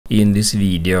In this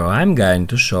video, I'm going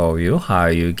to show you how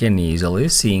you can easily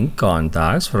sync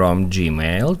contacts from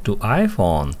Gmail to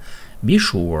iPhone. Be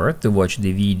sure to watch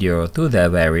the video to the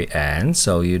very end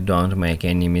so you don't make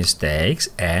any mistakes,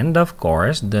 and of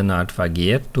course do not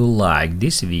forget to like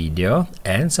this video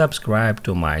and subscribe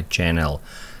to my channel.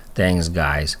 Thanks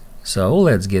guys. So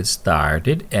let's get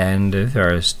started, and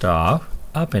first off,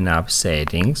 open up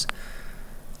Settings,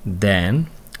 then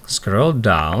scroll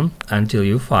down until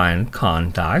you find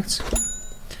Contacts,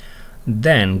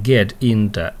 then get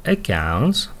into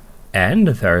Accounts,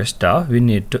 and first off we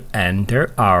need to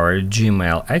enter our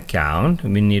Gmail account.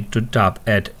 We need to tap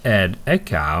at Add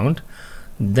Account,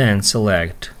 then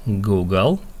select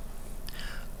Google.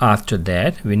 After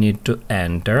that we need to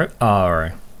enter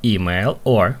our email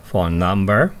or phone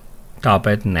number. Tap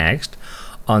at Next.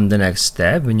 On the next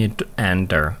step we need to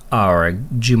enter our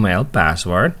Gmail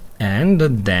password, and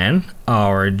then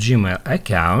our Gmail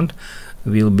account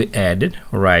will be added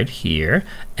right here,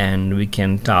 and we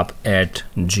can tap at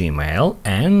Gmail,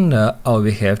 and all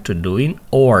we have to do in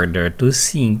order to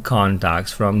sync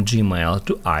contacts from Gmail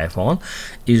to iPhone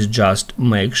is just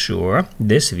make sure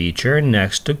this feature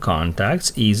next to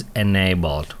contacts is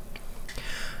enabled.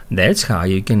 That's how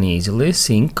you can easily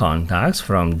sync contacts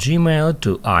from Gmail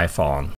to iPhone.